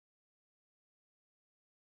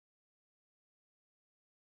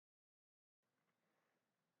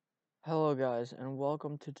Hello guys and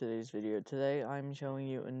welcome to today's video. Today I'm showing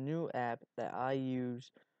you a new app that I use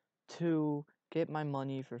to get my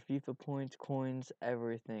money for FIFA points, coins,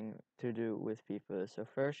 everything to do with FIFA. So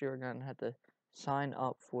first you're going to have to sign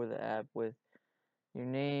up for the app with your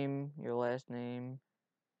name, your last name,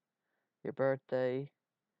 your birthday,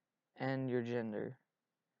 and your gender.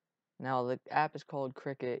 Now the app is called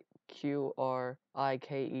Cricket, Criket. You're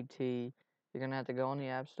going to have to go on the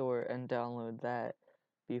App Store and download that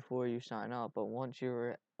before you sign up. But once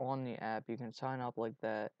you're on the app, you can sign up like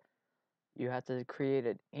that. You have to create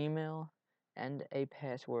an email and a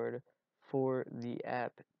password for the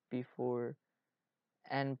app before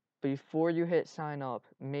you hit sign up,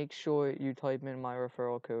 make sure you type in my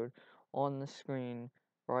referral code on the screen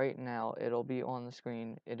right now. It'll be on the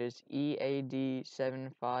screen. It is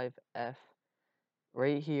EAD75F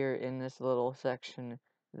right here in this little section.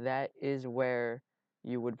 That is where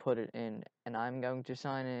you would put it in, and I'm going to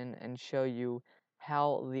sign in and show you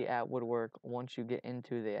how the app would work once you get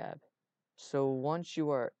into the app. So once you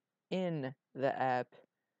are in the app,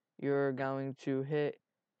 you're going to hit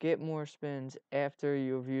get more spins after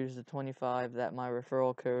you've used the 25 that my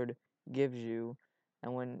referral code gives you.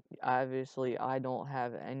 And when obviously I don't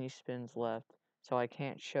have any spins left, so I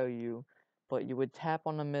can't show you, but you would tap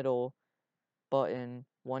on the middle button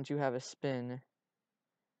once you have a spin,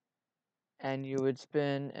 and you would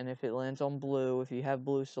spin, and if it lands on blue, if you have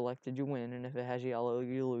blue selected, you win, and if it has yellow,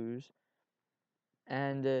 you lose.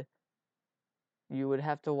 And you would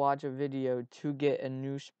have to watch a video to get a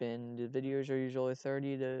new spin. The videos are usually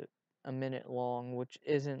 30 to a minute long, which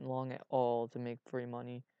isn't long at all to make free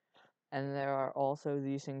money. And there are also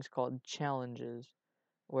these things called challenges,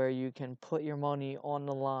 where you can put your money on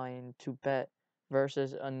the line to bet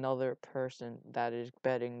versus another person that is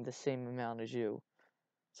betting the same amount as you.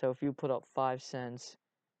 So if you put up 5 cents,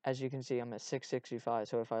 as you can see, I'm at 665.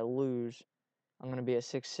 So if I lose, I'm going to be at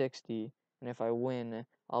 660. And if I win,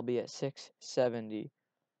 I'll be at 670.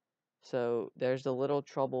 So there's a little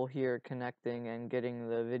trouble here connecting and getting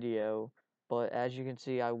the video. But as you can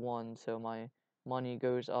see, I won. So my money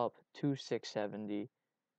goes up to 670.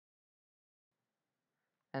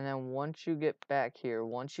 And then once you get back here,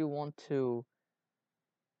 once you want to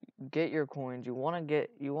get your coins, you want to get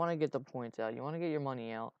the points out, you want to get your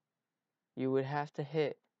money out, you would have to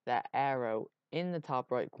hit that arrow in the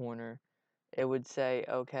top right corner. It would say,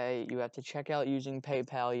 okay, you have to check out using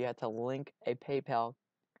PayPal. You have to link a PayPal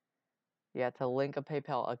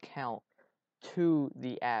account to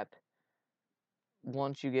the app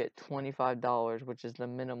once you get $25, which is the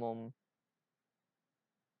minimum.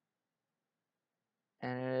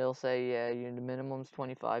 And it'll say, yeah, the minimum's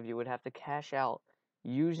 25. You would have to cash out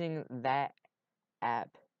using that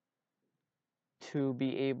app to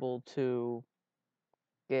be able to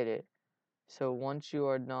get it. So once you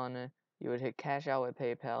are done, you would hit cash out with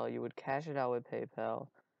PayPal. You would cash it out with PayPal.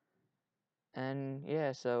 And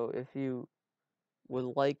yeah, so if you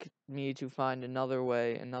would like me to find another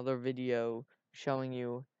way, another video showing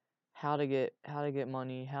you how to get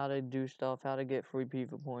money, how to do stuff, how to get free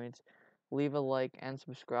FIFA points, leave a like and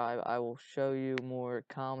subscribe. I will show you more.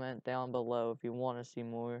 Comment down below if you want to see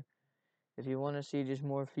more. If you want to see just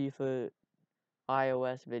more FIFA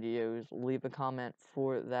iOS videos, leave a comment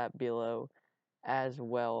for that below as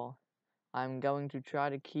well. I'm going to try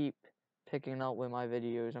to keep picking up with my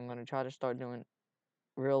videos. I'm going to try to start doing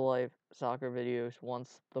real life soccer videos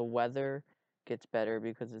once the weather gets better,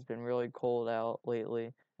 because it's been really cold out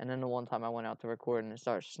lately. And then the one time I went out to record and it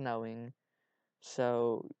started snowing.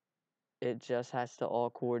 So it just has to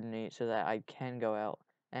all coordinate so that I can go out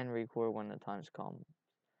and record when the times come.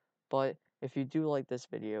 But if you do like this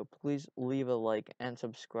video, please leave a like and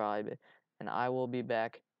subscribe, and I will be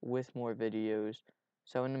back with more videos.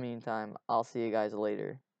 So in the meantime, I'll see you guys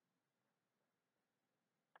later.